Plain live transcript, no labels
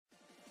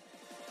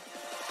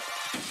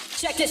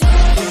Check this.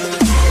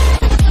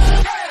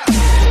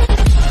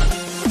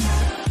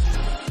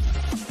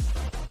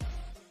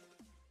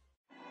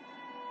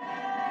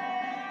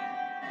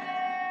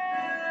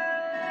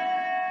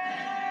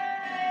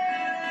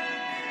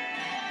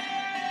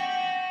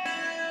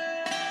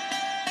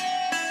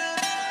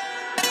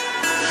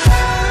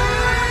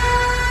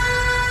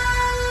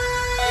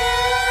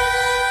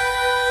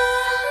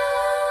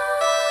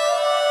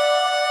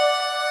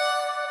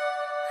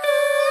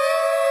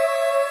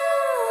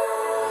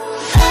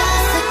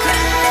 Off the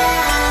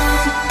ground.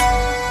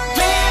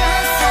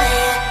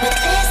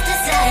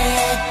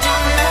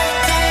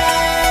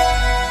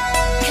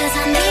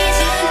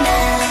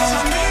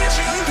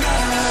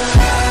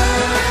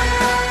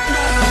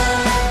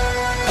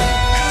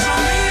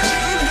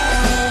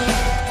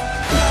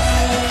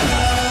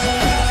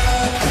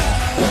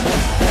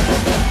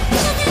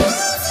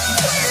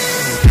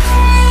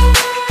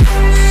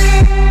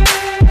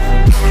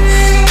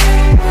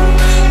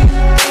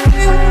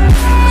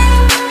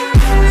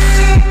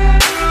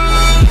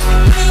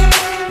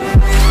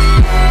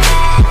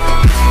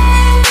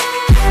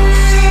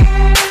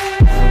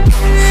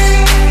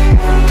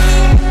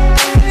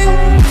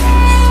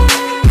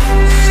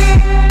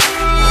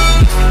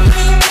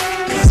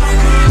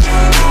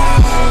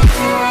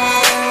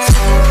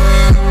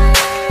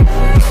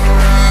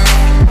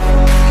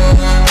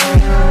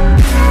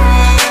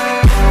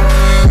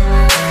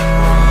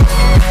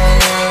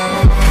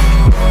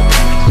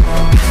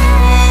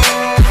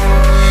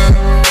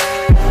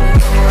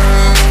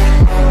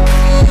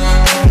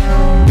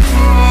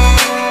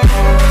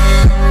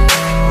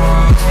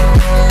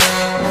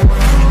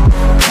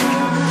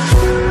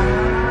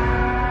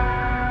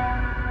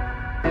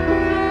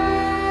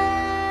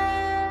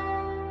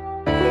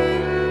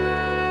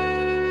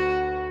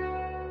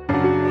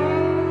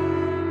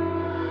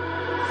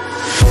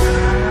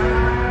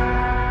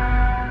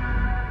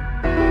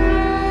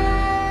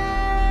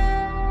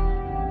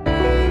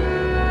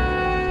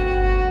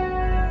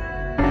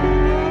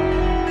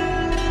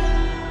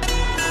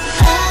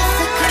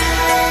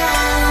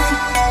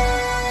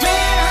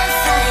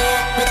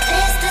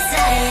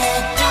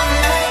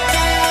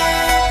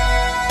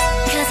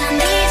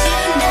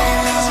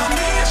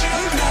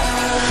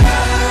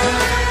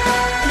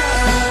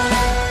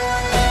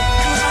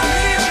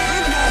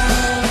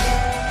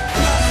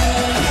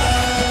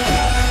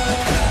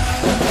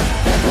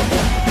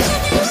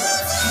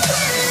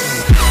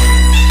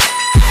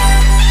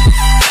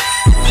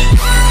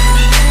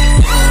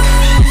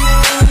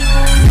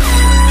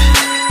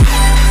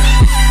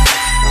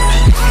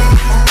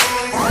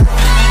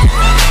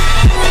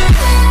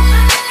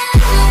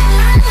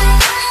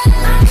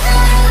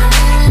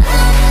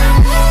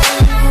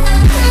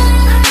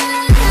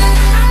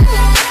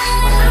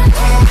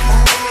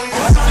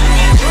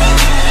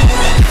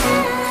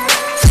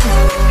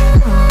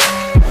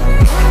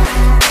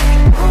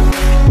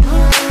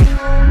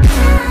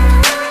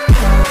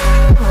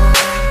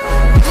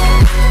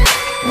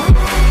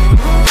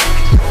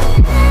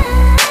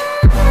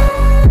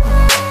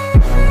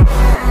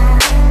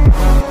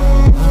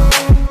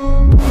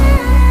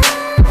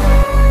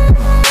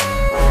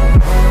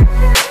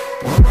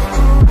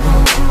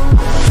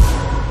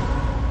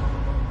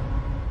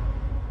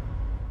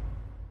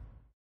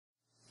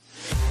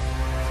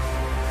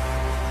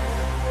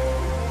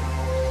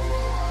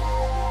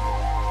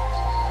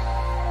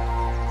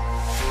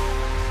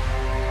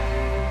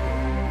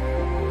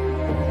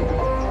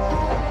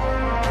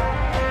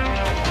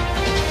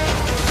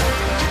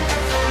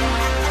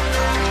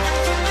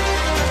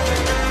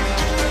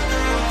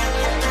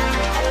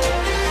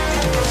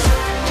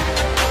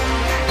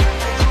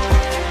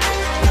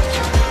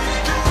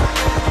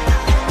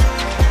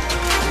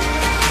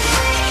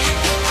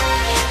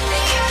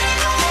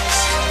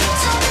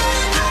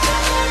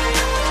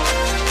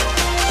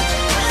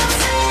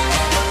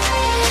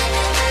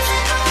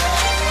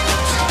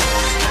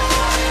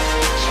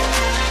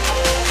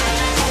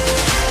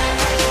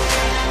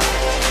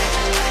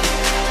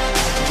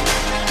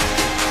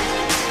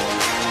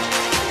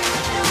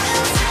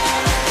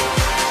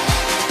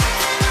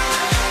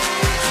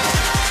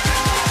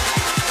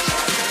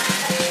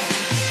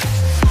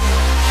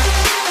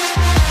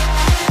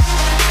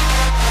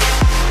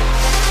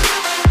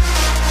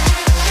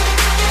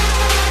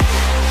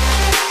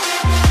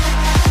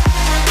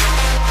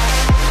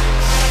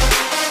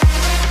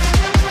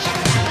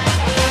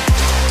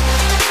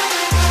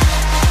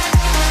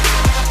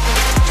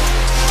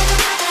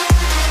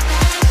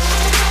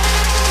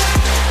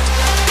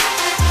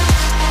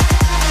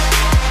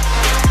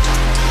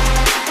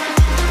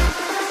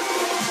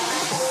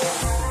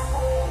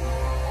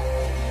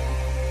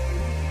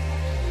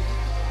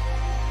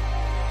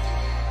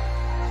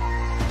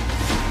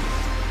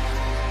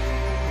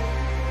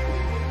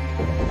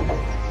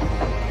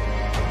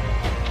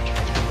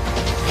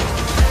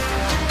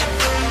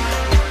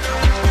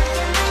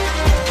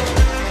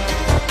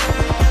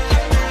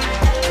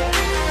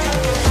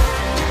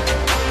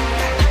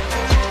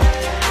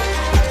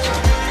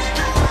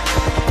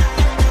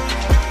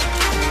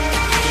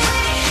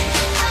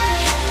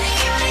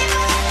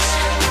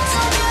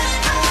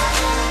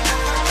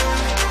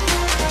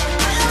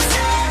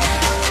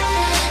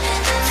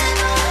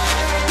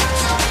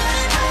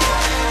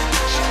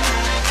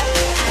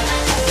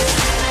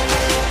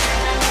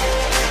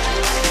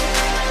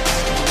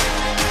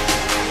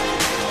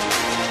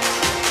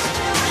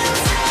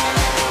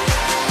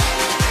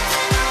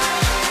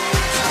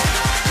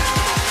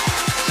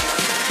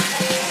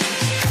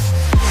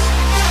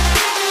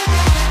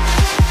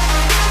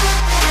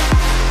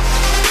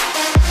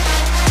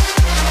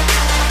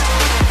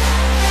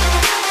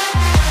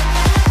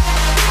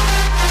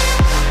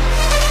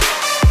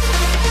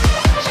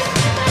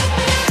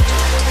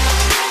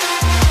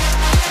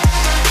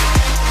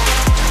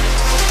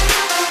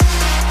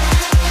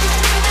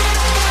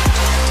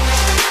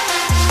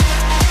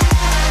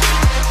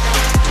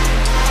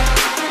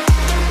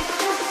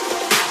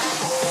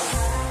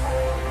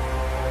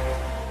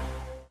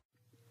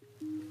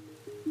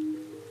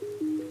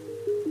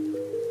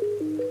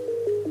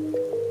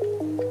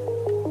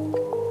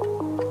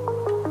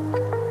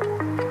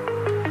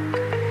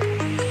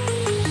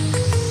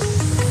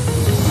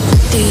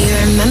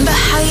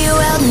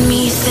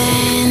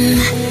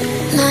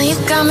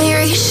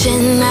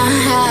 reaching out.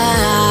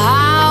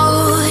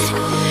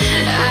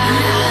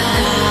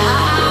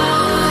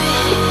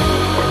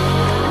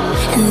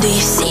 And do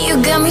you see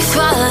you got me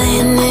falling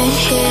in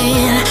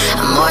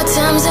more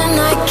times than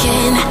I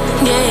can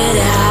get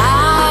out.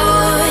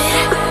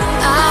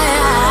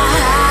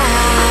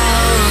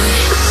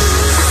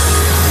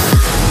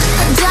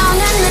 Down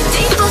in the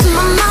deep of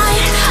my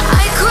mind,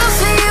 I crawl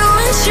for you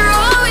and you're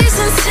always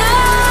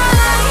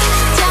inside.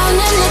 Down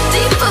in the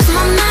deep of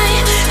my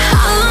mind,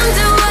 how long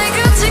do I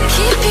got to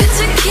keep you,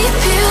 to keep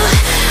you?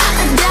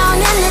 Down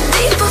in the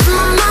deep of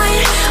my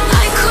mind,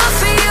 I crawl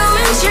for you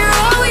and you're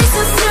always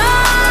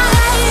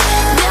inside.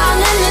 Down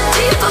in the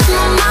deep of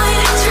my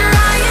mind,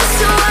 trying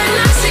so hard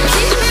not to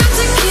keep you,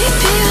 to keep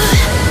you.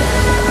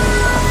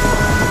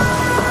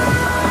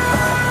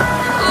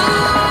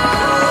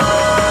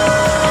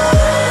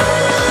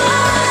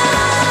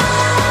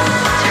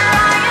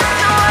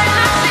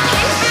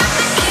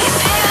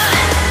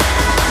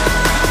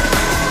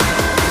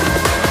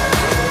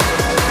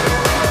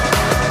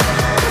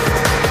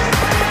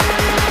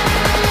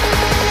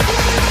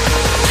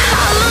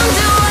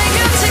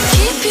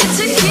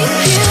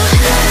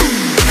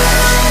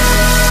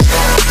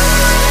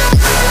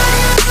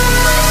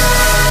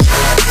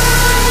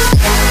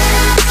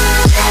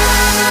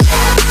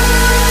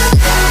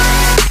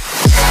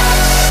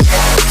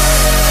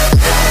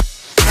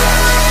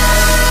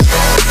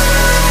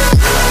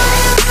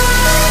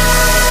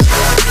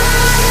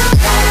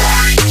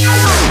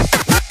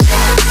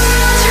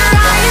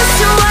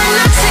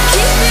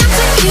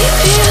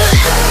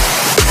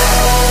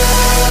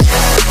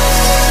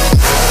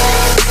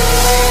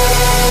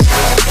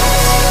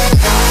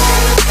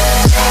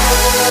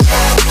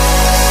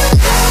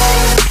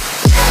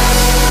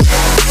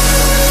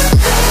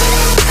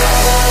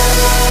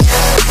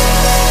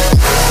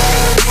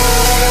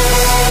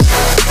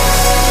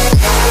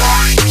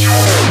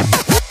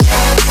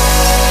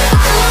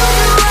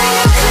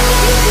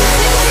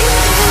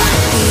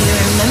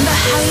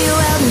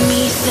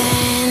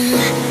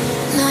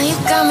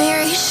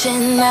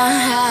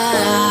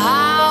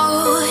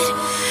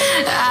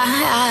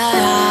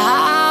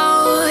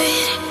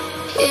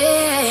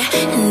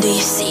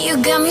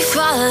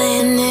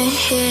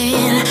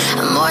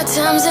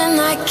 Times and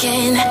I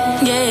can't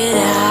get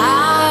out.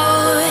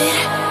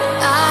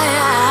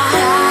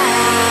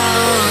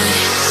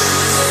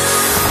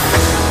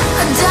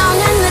 Down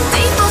in the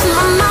deep of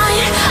my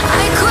mind,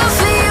 I crawl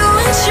for you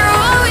and you're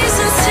always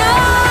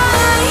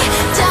inside.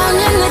 Down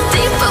in the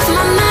deep of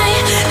my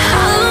mind,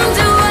 how long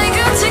do I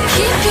got to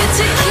keep you,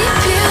 to keep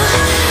you?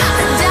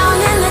 Down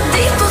in the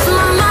deep of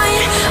my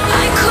mind,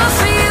 I crawl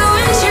for you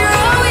and you're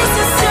always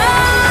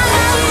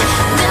inside.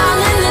 Down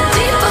in the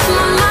deep of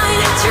my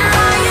mind,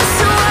 trying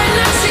so hard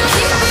not to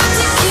keep you,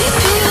 to keep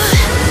you.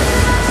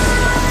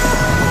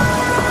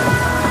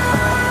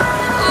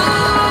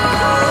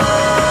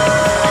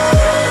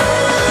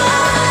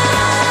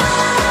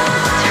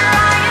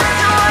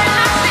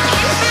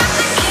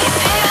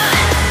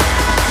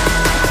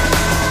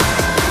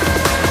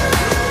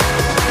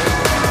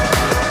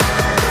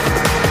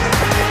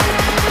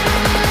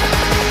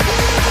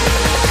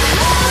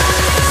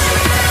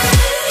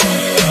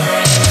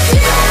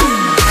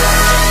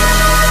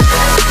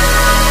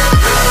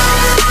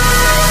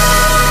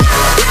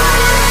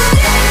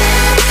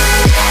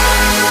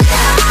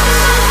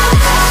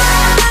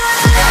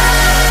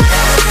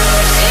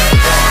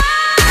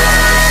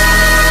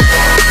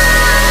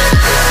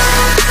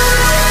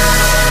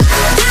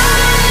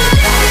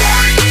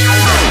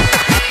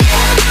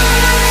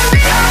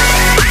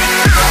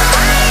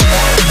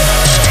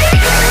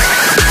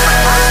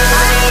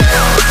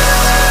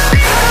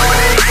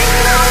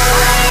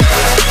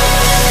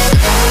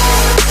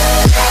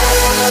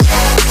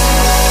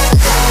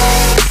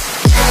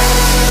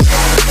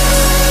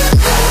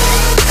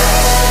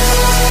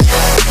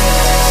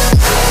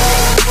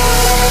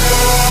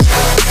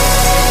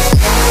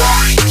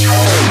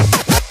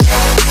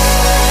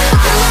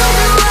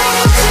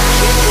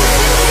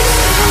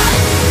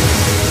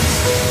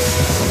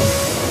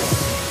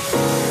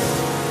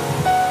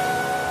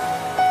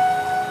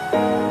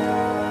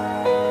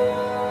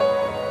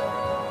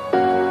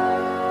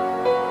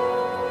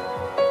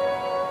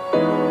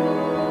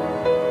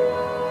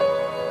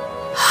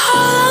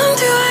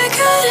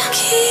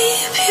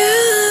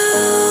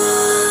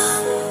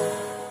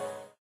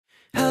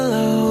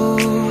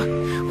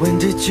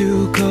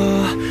 You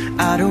call,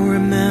 I don't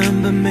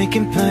remember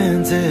making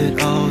plans at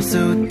all.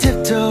 So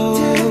tiptoe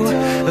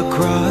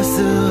across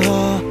the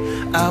hall,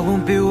 I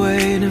won't be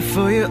waiting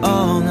for you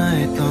all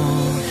night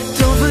long.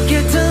 Don't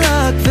forget to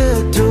lock the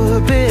door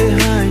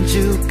behind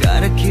you,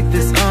 gotta keep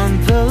this on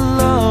the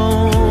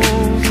low.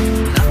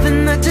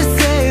 Nothing that you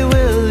say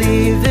will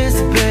leave this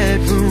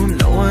bedroom,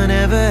 no one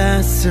ever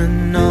has to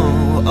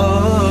know.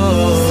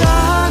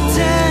 Soft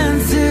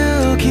and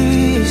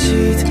silky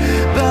sheets,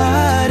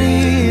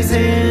 bodies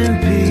in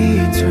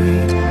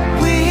between.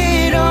 We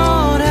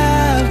don't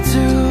have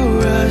to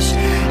rush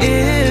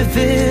if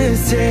it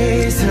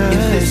stays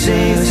hush,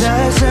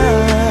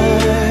 hush.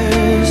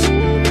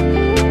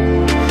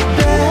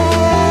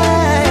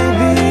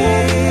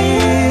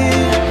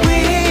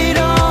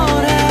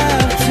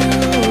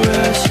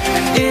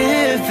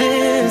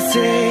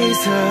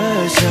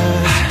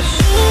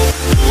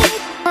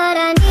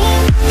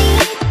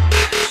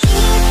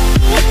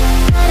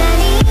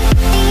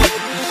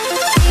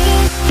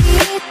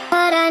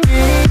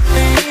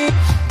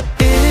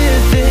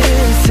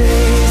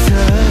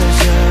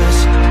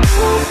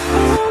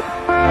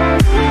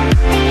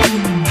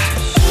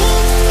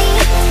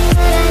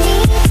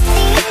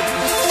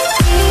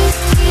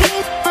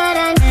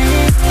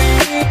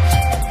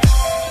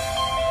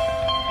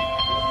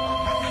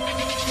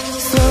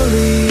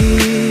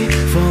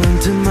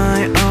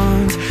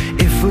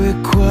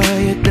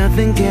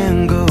 nothing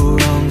can go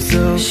wrong.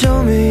 So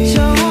show me,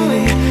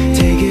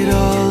 take it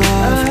all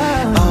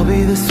off. I'll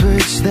be the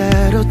switch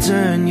that'll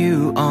turn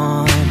you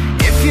on.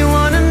 If you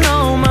wanna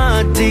know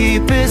my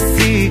deepest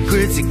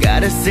secrets, you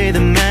gotta say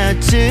the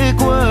magic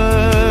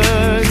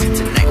words.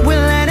 Tonight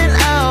we're letting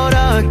out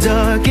our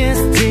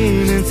darkest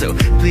demons, so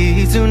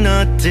please do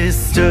not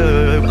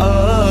disturb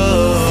us.